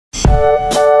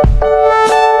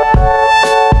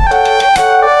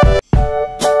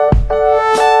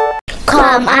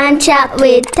Chat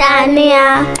with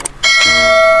Tania.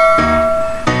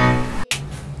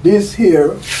 This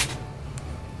here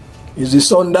is the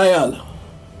sundial.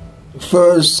 The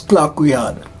first clock we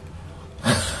had.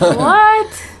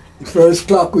 What? The first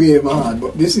clock we ever had.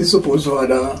 But this is supposed to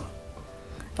have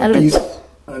a piece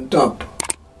on top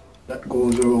that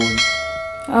goes around.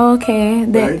 Okay.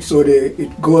 Right? So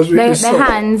it goes with the sun.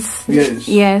 hands. Yes.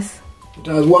 Yes. It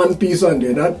has one piece on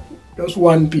there. That just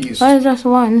one piece. Why just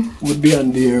one? Would be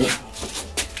on there.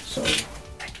 So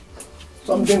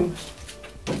something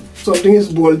is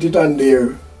bolted on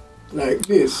there like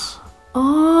this.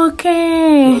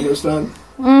 Okay. You understand?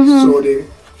 So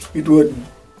it would,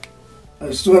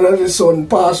 as soon as the sun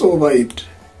pass over it,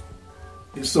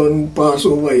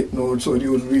 now, so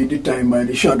you would read the time by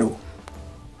the shadow.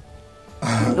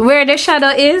 Where the shadow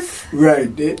is?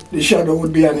 Right, the shadow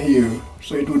would be on here,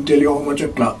 so it would tell you how much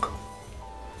o'clock.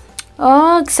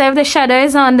 Oh, so if the shadow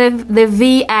is on the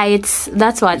VI,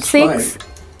 that's what, It's 6? 5.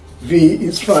 V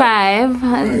is 5.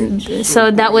 Right. So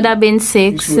that would have been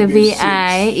 6. Would be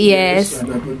VI, 6. yes.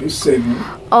 And that would be 7.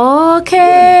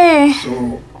 Okay. Yeah.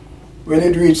 So when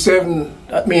it reaches 7,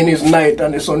 that means it's night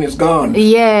and the sun is gone.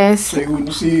 Yes. So you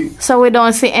wouldn't see. So we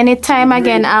don't see any time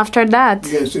again after that.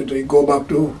 Yes, it will go back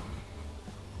to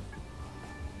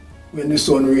when the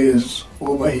sun rays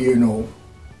over here now.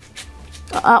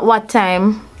 At what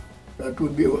time? That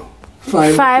would be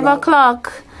 5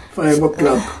 o'clock. 5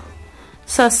 o'clock.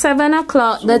 So 7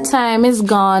 o'clock, the time is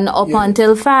gone up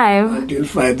until 5. Until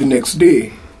 5 the next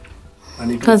day.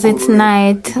 Because it's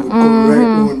night. It would come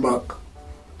right on back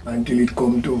until it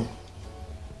come to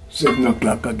 7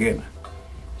 o'clock again.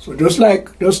 So just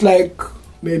like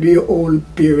maybe your old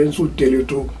parents would tell you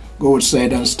to go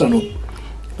outside and stand up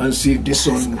and see if the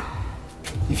sun,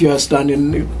 if you are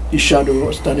standing in the shadow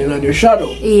or standing on your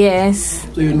shadow. Yes.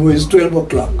 So you know it's 12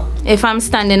 o'clock. If I'm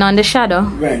standing on the shadow.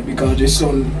 Right, because the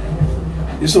sun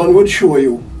would show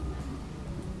you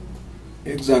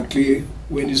exactly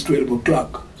when it's 12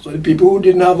 o'clock. So the people who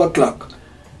didn't have a clock,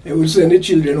 they would send the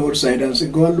children outside and say,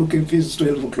 go and look if it's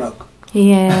 12 o'clock.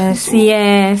 Yes, So,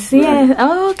 yes.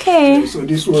 Oh, okay. So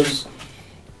this was...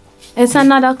 It's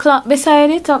another clock beside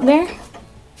it up there?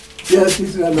 Yes, this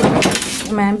is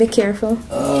another... Man, be careful.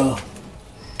 Yeah,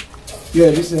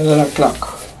 this is another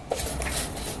clock.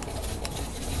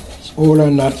 It's all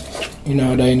and not in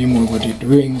order anymore, but it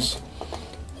rings.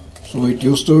 So it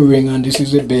used to ring, and this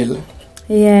is a bell.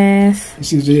 Yes.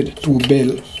 This is a 2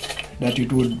 bell that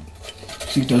it would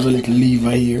see. It has a little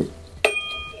lever here.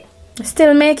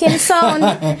 Still making sound.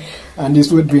 And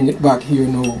this would bring it back here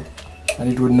now.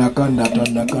 And it would knock on that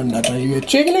and knock on that, and you hear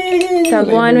ching. So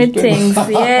go on with things.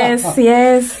 Yes,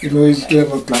 yes. You know it's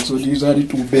 12 o'clock, so these are the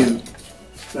 2 bells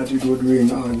that it would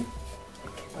ring on.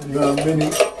 And you have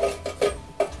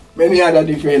many other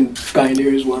different kind.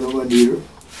 Here is one over there,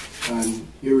 and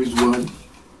here is one.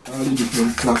 All the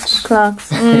different clocks.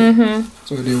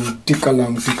 So they will tick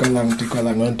along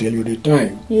and tell you the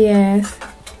time. Yes.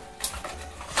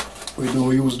 We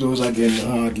don't use those again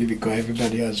hardly because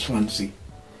everybody has fancy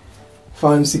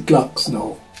clocks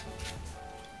now.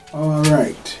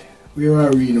 Alright, where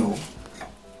are we now?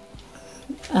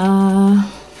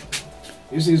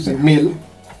 This is a mill.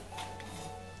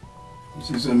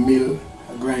 This is a mill,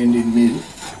 a grinding mill.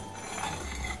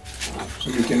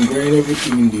 So we can grind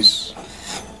everything in this.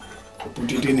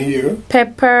 Put it in here.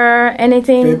 Pepper,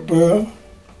 anything? Pepper,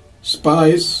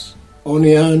 spice,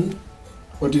 onion,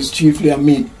 but it's chiefly a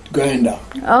meat grinder.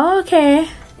 Okay.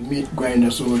 A meat grinder,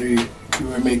 so you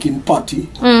were making patty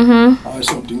or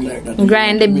something like that.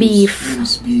 Grind the beef.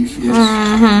 Mince beef, yes.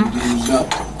 You use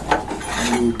that.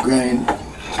 And you grind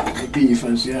the beef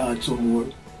and say, add some more.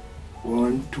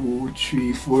 1, 2,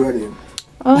 3, 4 of them.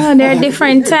 Oh, there are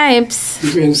different types.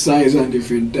 Different size and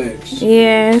different types.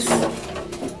 Yes.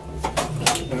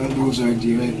 And those are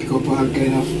the, I pick up all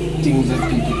kind of things that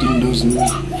people think doesn't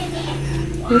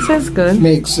This is good.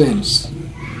 make sense.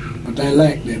 But I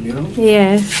like them, you know?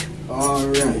 Yes.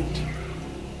 Alright.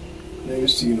 Let me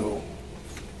see now.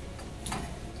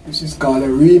 This is called a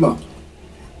reamer.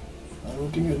 I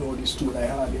don't think you know this tool. I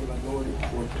hardly ever know it.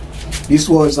 But this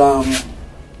was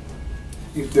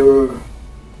if they were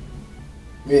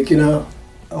making a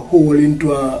hole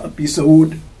into a piece of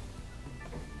wood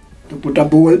to put a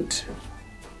bolt.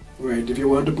 Right, if you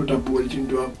want to put a bolt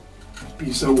into a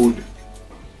piece of wood,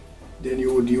 then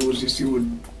you would use this, you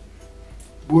would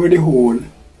bore the hole,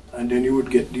 and then you would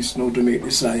get this now to make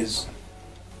the size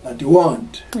that you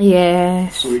want.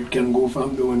 Yes. So it can go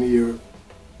from down here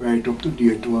right up to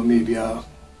there to maybe a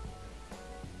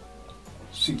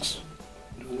 6.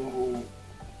 I don't know how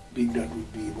big that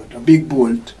would be, but a big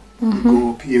bolt. You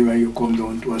go up here and you come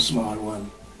down to a small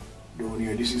one. down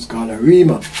here. This is called a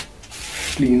reamer.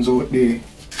 Cleans out the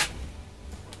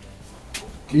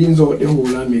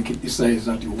hole and make it the size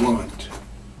that you want.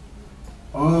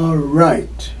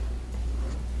 Alright.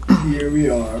 Here we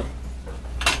are.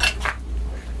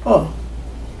 Oh.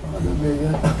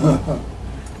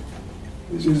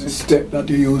 This is the step that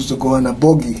you use to go on a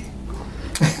buggy.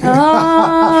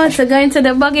 Oh, to go into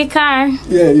the buggy car.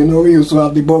 Yeah, you know we used to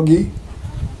have the buggy.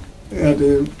 Yeah,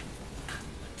 the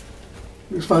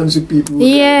fancy people.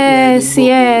 Yes,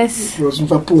 yes. It wasn't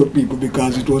for poor people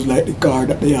because it was like the car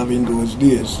that they have in those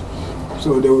days.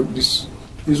 So they would, this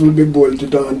would be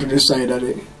bolted onto the side of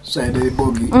the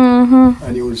buggy,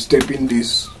 and you would step in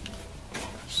this,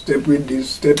 step in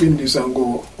this, and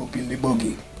go up in the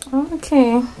buggy.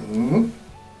 Okay.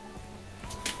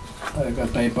 Like a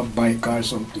type of bike or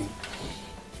something.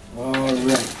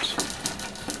 Alright.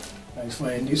 I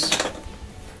find this.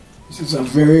 This is a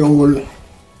very old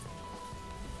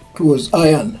clothes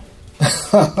iron.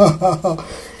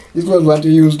 This was what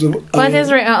you used to. What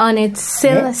is written on it?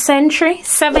 Century?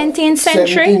 17th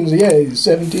century?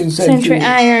 17th century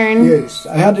iron. Yes.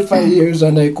 I had it for years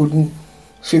and I couldn't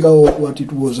figure out what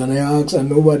it was. And I asked and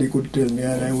nobody could tell me.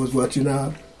 And I was watching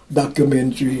a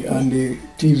documentary on the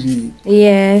TV.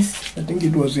 Yes. I think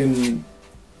it was in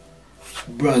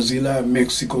Brazil or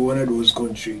Mexico, one of those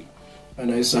countries.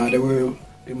 And I saw the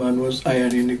man was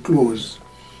ironing the clothes.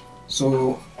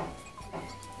 So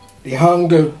the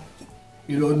handle,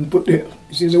 you don't put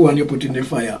this is the one you put in the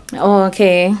fire. Oh,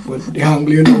 okay. But the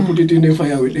handle, you don't put it in the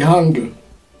fire with the handle.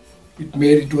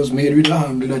 It was made with a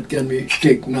handle that can be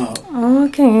taken out.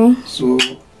 Okay. So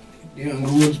the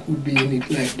handle would be in it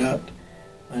like that.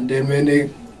 And then when they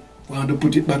want to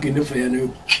put it back in the fire, and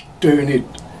you turn it,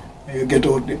 and you get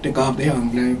out, take off the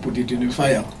handle and you put it in the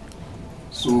fire.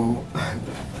 So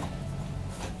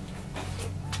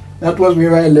that was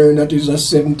where I learned that it's a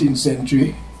 17th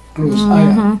century clothes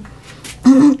iron.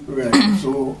 Right,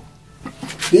 so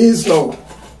these now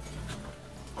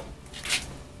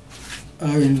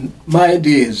are in my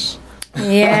days.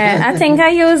 Yeah, I think I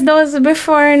used those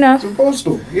before now. Supposed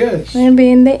to, yes.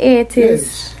 Maybe in the 80s.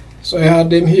 Yes. So I had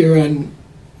them here, and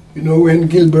you know when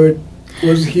Gilbert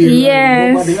was here,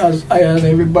 and nobody has iron,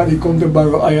 everybody come to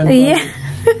borrow iron. Yeah.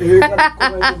 Everybody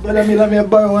come and say, "Brother, let me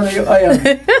borrow one of your iron."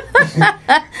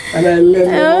 And I lend them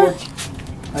out.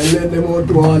 I lend them out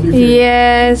to all different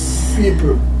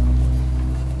people.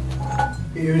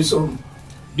 Here's some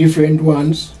different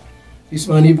ones. This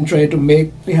one even tried to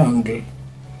make the handle.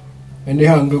 When the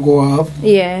handle go off,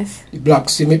 the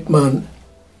blacksmith man,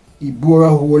 he bore a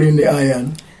hole in the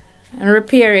iron. And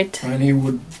repair it. And he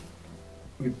would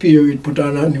repair it, put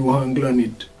on a new handle on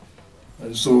it.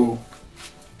 And so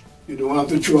you don't have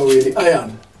to throw away the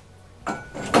iron.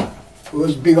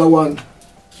 Those bigger ones,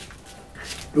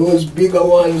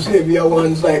 heavier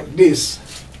ones like this.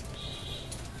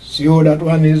 See how that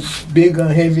one is big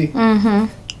and heavy?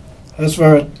 As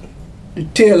for the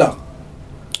tailor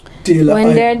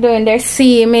when they're doing their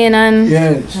seaming and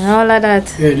all of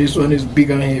that. Yeah, this one is big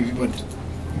and heavy, but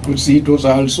you could see it was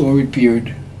also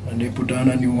repaired and they put on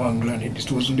a new handle on it.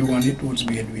 This wasn't the one it was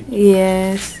made with.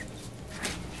 Yes.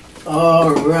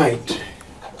 Alright.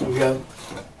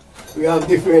 We have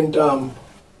different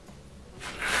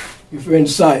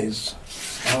size.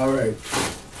 Alright.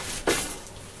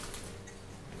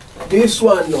 This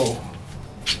one now.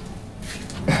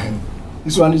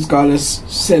 This one is called a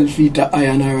self-heater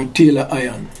iron or a tailor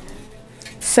iron.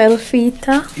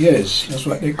 Self-heater? Yes, that's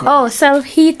what they call it. Oh,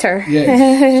 self-heater. Yes,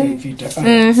 self-heater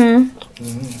iron.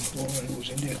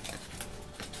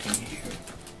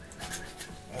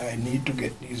 I need to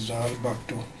get these all back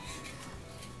to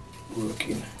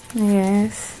working.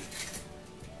 Yes.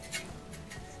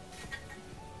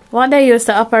 What they use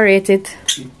to operate it?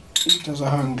 It has a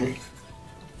handle.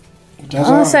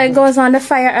 So it goes on the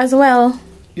fire as well?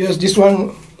 Yes, this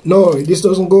one, no, this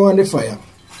doesn't go on the fire.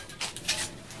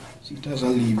 See, it has a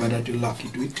lever that you lock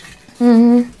it with.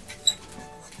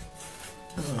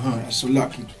 So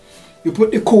lock it. You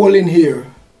put the coal in here.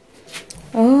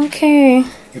 Okay.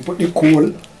 You put the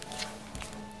coal.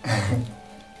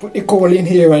 Put the coal in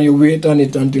here and you wait on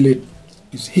it until it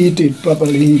is heated,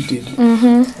 properly heated.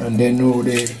 And then now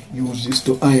they use this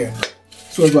to iron.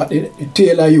 So what the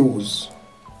tailor use.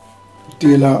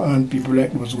 Tailor and people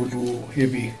like those who do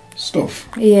heavy stuff.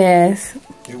 Yes.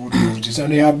 They would use this,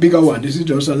 and they have bigger one. This is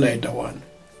just a lighter one.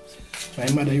 My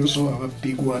mother used to have a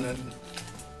big one, and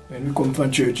when we come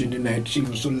from church in the night, she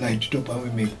used to light it up and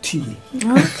we make tea.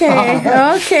 Okay,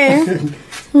 okay.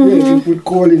 Yes, you put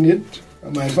coal in it.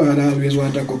 And my father always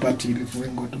wanted a cup of tea before he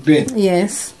go to bed.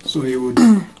 Yes. So he would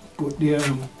put the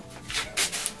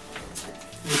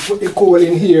We put the coal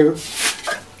in here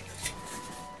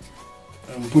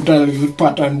and put a little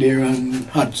pot on there and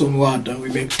add some water. We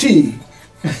make tea.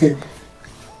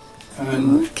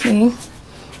 And Okay.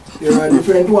 there are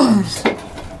different ones.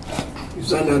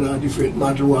 It's another different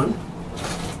matter one.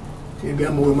 Maybe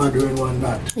a more modern one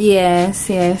that. Yes,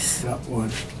 yes. That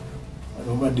one. And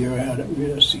over there I had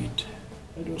a seat.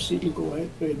 I don't see it go right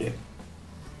there.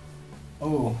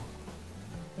 Oh,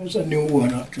 that's a new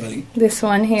one actually. This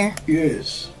one here.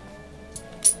 Yes.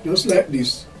 Just like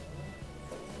this.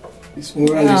 It's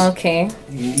more or less. Okay.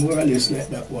 More or less like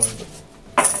that one.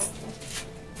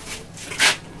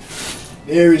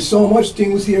 There is so much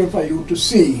things here for you to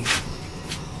see.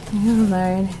 Oh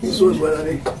Lord. This was one of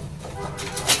the.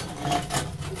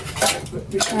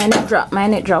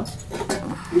 Mine it drop.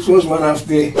 This was one of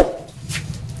the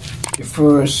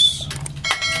first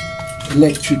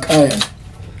electric iron.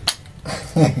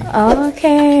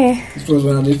 Okay. This was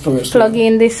one of the first. Plug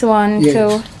in this one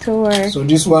Yes. to work. So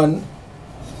this one,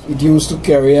 it used to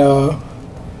carry a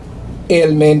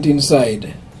ailment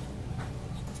inside.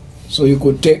 So you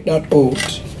could take that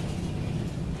out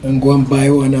and go and buy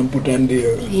one and put on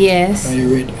there. Yes. And your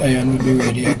red iron will be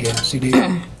ready again. See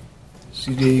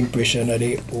the impression of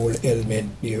the old ailment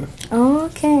there.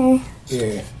 Okay.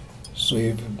 Yeah. So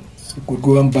you could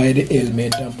go and buy the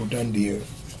ailment and put on there.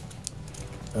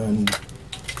 And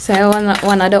So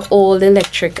one of the old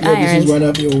electric yeah, irons. this is one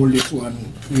of the oldest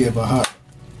one we ever had.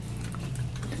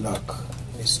 Look,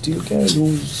 I still can't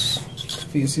lose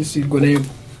faces. It's gonna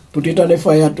put it on the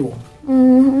fire too.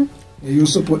 They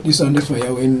used to put this on the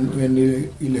fire when the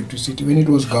electricity, when it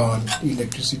was gone, the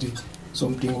electricity,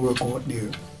 something work out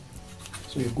there.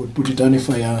 So you could put it on the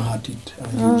fire and hot it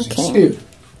and use it still.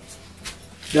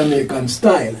 Jamaican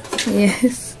style.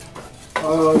 Yes.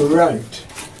 Alright.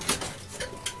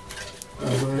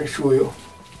 I'm going to show you.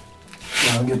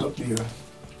 I'll get up there.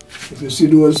 If you see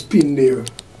those pin there.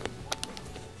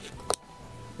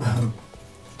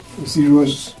 You see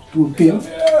those two pins?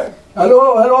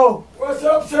 Hello, hello. What's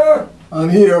up, sir? I'm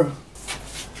here.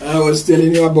 I was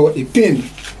telling you about the pin.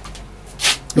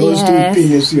 Those two Yes.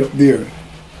 pins you see up there.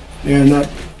 They're not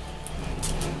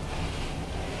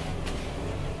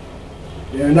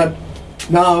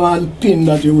normal pin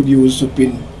that you would use to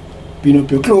pin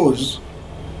up your clothes.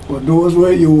 But those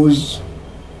were used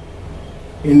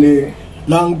in the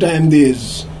long time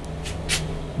days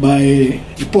by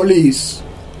the police.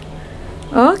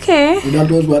 Okay. So that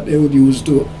was what they would use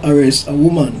to arrest a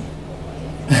woman.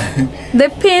 The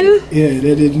pin. Yeah,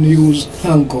 they didn't use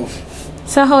handcuff.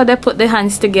 So how they put the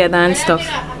hands together and stuff.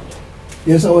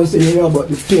 Yes, I was telling you about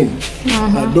the pin.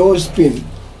 And those pin,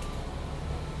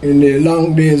 in the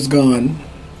long days gone,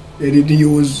 they didn't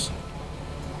use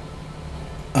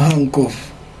a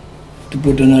handcuff to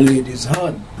put on a lady's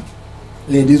hand.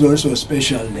 Ladies were so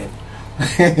special then.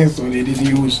 So they didn't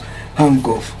use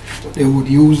handcuff. They would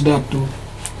use that to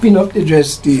pin up the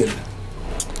dress tail.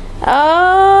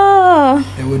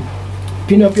 Oh. They would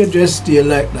pin up your dress tail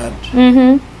like that.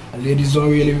 And ladies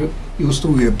don't really used to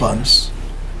wear pants.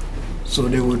 So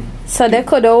they would. So they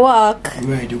could have walk.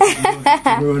 Right, you could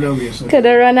run away. So Could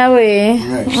have run away.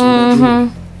 right, so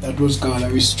that was called a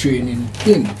restraining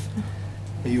pin.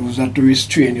 They use that to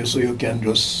restrain you so you can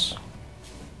just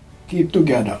keep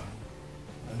together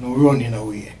and not running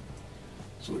away.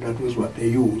 So that was what they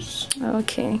used.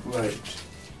 Okay. Right.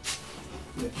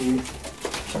 Let me.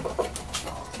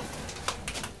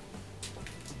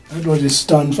 That was the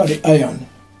stand for the iron.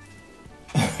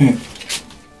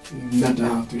 That I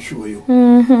have to show you.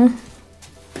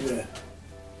 Yeah.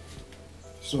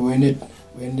 So when they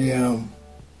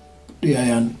the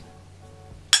iron,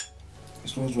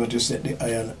 this was what you set the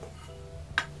iron.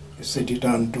 You set it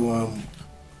on to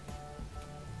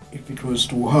if it was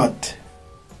too hot,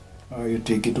 or you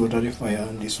take it out of the fire,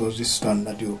 and this was the stand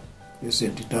that you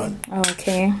set it on.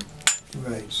 Okay.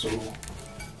 Right, so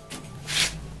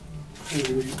where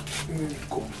did it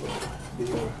come from?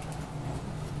 There.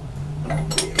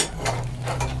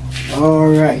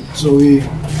 Alright, so we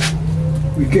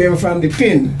came from the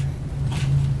pin.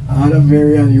 I had a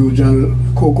very unusual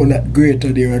coconut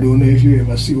grater there. I don't know if you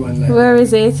ever see one like Where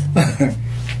is it? that.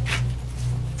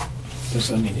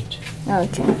 Just a minute.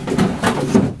 Okay.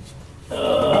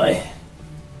 I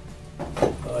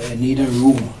need a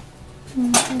room.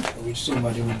 I wish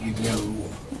somebody would give me a room.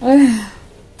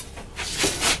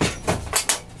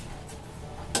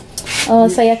 Oh,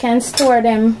 so you can store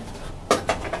them.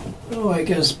 Oh, I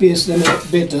can space them out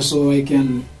better so I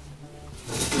can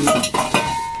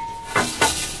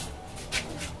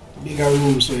bigger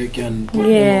room so I can put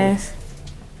Yes. them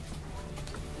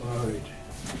out. Alright.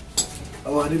 I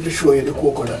wanted to show you the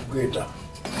coconut grater.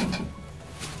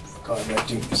 because I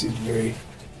think this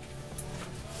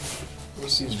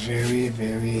is very,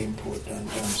 very important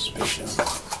and special.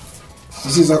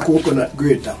 This is a coconut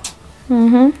grater.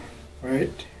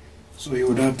 Right? So you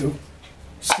would have to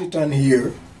sit on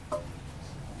here,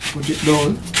 put it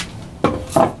down.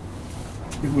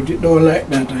 You put it down like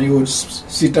that and you would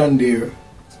sit on there.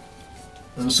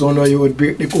 And so now you would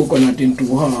break the coconut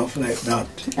into half like that.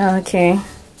 Okay.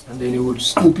 And then you would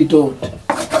scoop it out.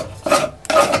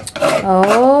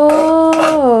 Oh.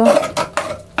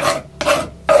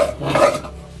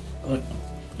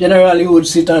 Generally you would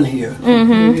sit on here.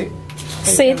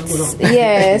 Sit,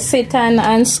 yeah, sit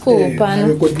and scoop. Yeah, and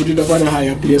you could put it up on a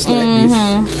higher place like this.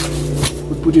 You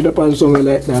could put it up on somewhere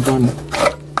like that and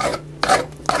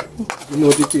you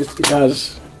notice it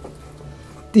has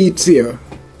teeth here.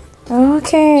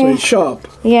 Okay. So it's sharp.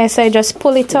 Yes, I just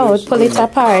pull it out, pull it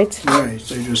apart. Right,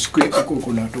 so you just scrape the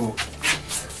coconut out.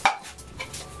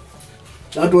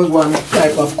 That was one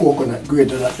type of coconut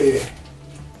grater that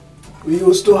we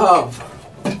used to have.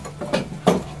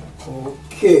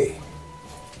 Okay.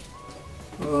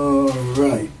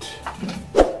 Alright.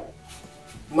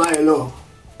 Milo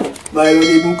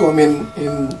didn't come in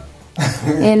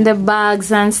in the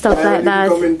bags and stuff like that. It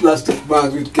didn't come in plastic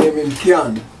bags, it came in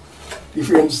can.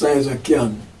 Different size of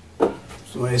can.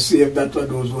 So I saved that for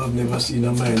those who have never seen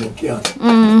a Milo can.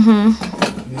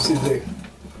 This is the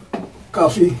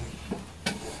coffee.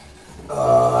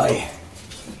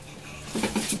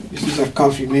 This is a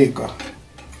coffee maker.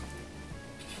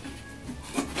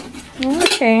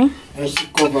 Okay. That's the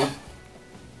cover.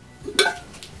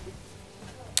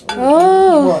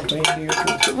 Oh. Water in there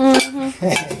too.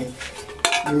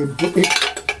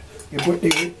 You put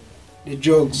the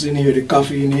jugs in here, the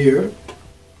coffee in here.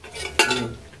 You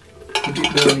put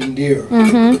it down in there.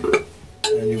 And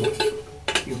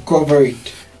you cover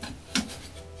it.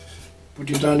 Put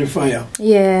it on the fire.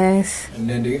 Yes. And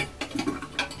then it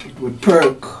would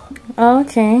perk.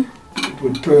 Okay. It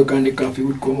would perk and the coffee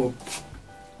would come up.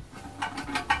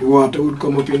 The water would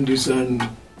come up in this and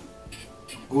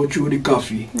go through the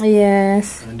coffee.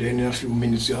 Yes. And then in a few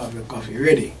minutes you have your coffee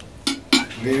ready.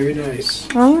 Very nice.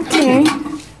 Okay.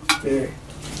 Yeah.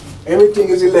 Everything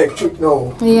is electric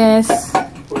now. Yes.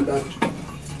 But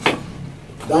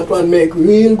that one make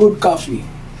real good coffee.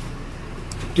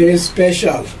 Tastes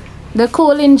special. The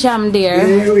cooling jam there.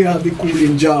 Here we have the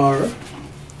cooling jar.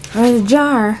 A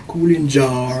jar. Cooling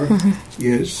jar.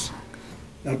 Yes.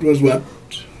 That was what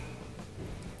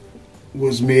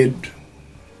was made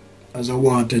as a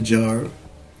water jar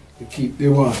to keep the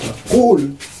water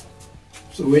cool.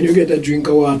 So when you get a drink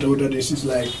of water out of this, it's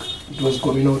like it was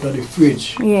coming out of the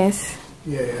fridge. Yes.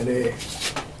 Yeah, and they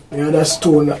had a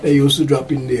stone that they used to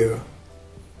drop in there.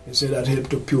 They said that helped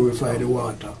to purify the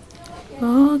water.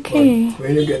 Okay. But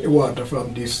when you get the water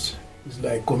from this, it's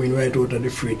like coming right out of the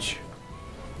fridge.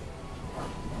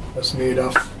 That's made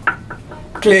of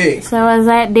clay. So was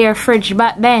that their fridge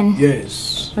back then?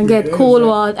 Yes. We get cool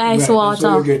water, ice water.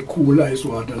 So you get cool ice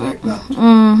water like that.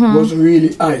 It wasn't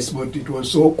really ice, but it was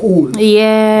so cool.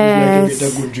 Yes. Like you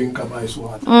get a good drink of ice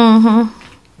water. And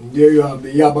there you have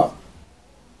the yaba.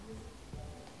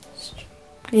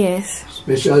 Yes.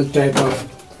 Special type of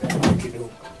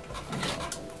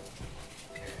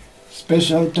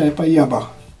yaba.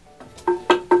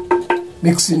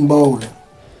 Mixing bowl.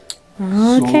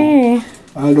 Okay.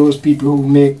 So, all those people who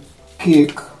make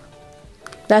cake.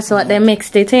 That's what they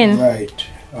mixed it in. Right.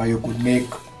 Or you could make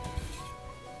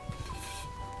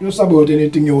just about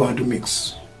anything you want to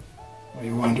mix. Or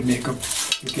you want to make up,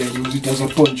 you can use it as a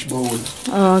punch bowl.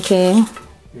 Okay.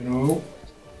 You know,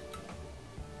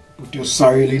 put your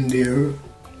sorrel in there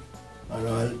and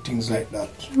all things like that.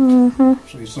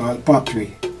 So it's all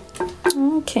pottery.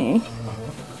 Okay.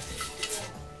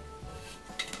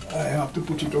 I have to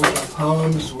put it out of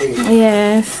harm's way.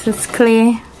 Yes, it's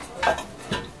clay.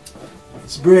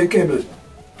 It's breakable.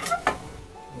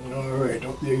 Alright,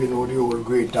 up there you know the old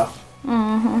grater.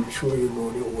 I'm sure you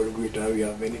know the old grater. We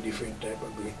have many different type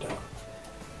of grater.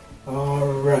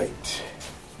 Alright.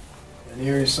 And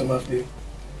here is some of the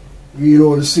real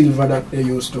old silver that they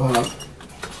used to have.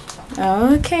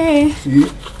 Okay. See?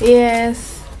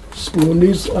 Yes. Spoon,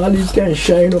 all these can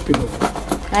shine up, you know.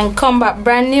 And come back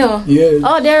brand new. Yes.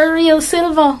 Oh, they're real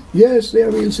silver. Yes, they're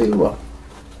real silver.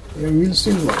 They're real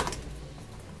silver.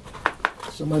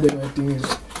 Some of them I think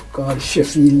is called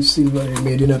Sheffield silver. They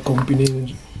made in a company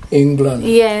in England.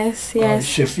 Yes, yes.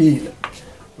 Sheffield.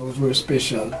 Those were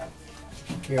special.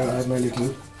 Here I have my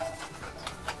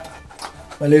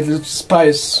little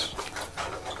spice.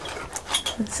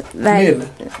 It's like mill.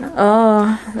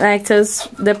 Oh, like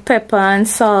just the pepper and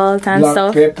salt and Black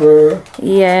stuff. pepper.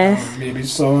 Yes. Maybe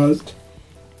salt.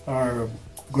 or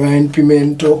grind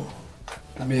pimento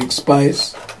to make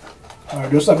spice, or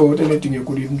just about anything. You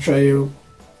could even try your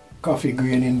coffee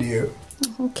grain in there.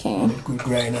 Okay. And it could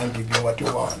grind and give you what you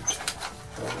want.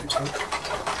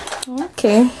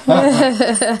 Okay.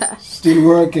 Still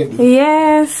working.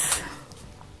 Yes.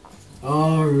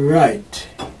 Alright.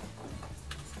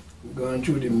 We've gone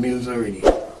through the mills already.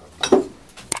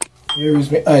 Here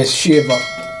is my ice shaver.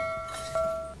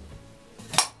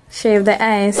 Shave the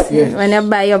ice. Yes. When you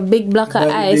buy your big block of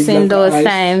ice in those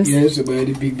times. Yes, you buy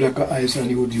the big block of ice and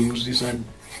you would use this and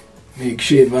make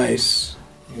shave ice.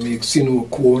 You make sino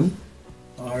cone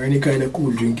or any kind of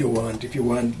cool drink you want. If you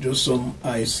want just some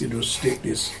ice, you just take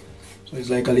this. So it's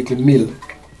like a little mill.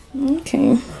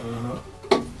 Okay.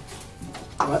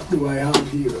 What do I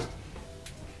have here?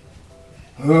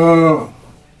 Oh.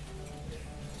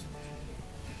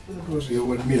 That was the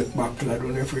old milk bottle. I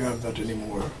don't know if we have that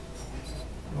anymore.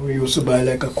 We used to buy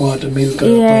like a quart of milk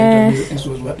and a pint of milk. This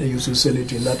was what they used to sell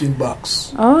it in, not in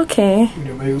box. Okay. You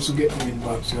know, I used to get them in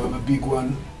box. You have a big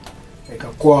one, like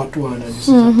a quart one, and this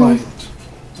is a pint.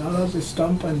 So that's the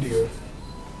stamp on there.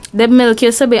 The milk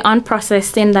used to be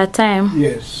unprocessed in that time.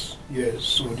 Yes, yes.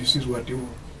 So this is what the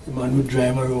man would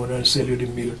drive around and sell you the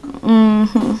milk.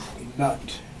 In that.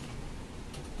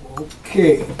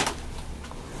 Okay. Let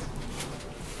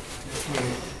me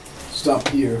stop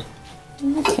here.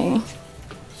 Okay.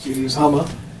 See this hammer?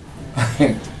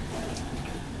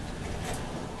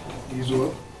 These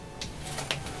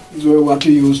were what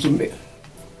you used to make.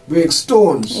 Break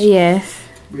stones. Yes.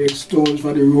 Break stones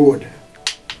for the road.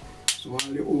 So all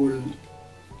the old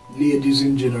ladies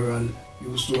in general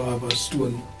used to have a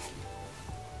stone,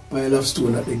 pile of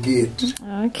stone at the gate.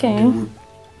 Okay. And they would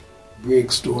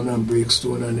break stone, and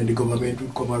then the government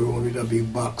would come around with a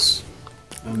big box.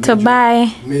 And To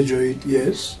buy. Measure it,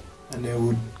 yes. And they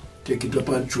would take it up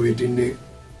and throw it in the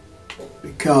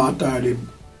cart or the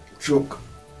truck.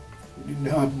 We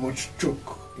didn't have much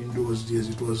truck in those days.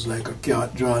 It was like a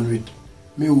cart drawn with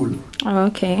mule.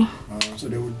 Okay. So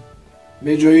they would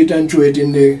measure it and throw it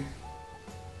in the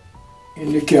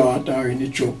cart or in the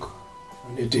truck,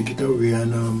 and they take it away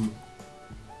and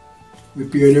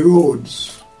repair the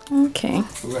roads. Okay.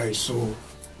 Right, so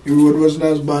the road wasn't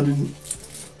as bad in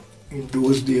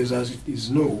those days as it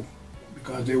is now,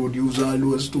 because they would use all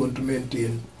those stones to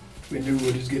maintain when the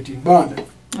road is getting bad.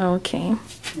 Okay.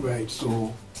 Right,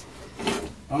 so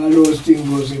all those things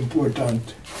was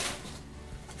important.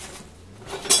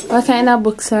 What kind of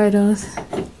books are those?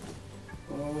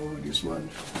 Oh, this one.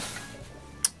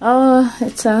 Oh,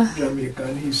 it's a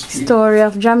Jamaican history. story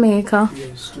of Jamaica.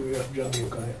 Yes, story of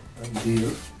Jamaica and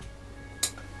there.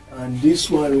 And this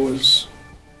one this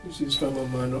is from a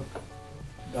man up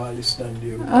Darlistan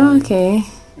there. Okay.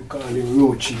 We call him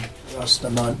Rochi,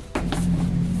 Rastaman.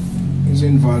 He's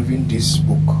involved in this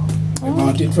book. I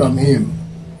bought it from him.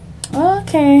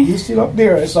 Okay. He's still up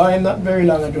there. I saw him not very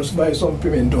long. I just buy some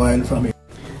pimento oil from him.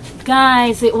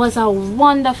 Guys, it was a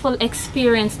wonderful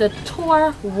experience. The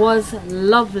tour was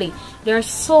lovely. There are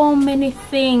so many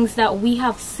things that we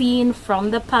have seen from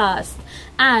the past,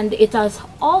 and it has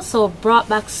also brought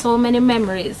back so many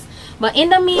memories. But in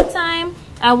the meantime,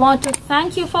 I want to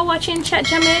thank you for watching Chat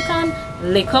Jamaican.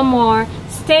 Little more.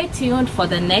 Stay tuned for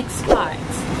the next part.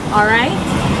 Alright?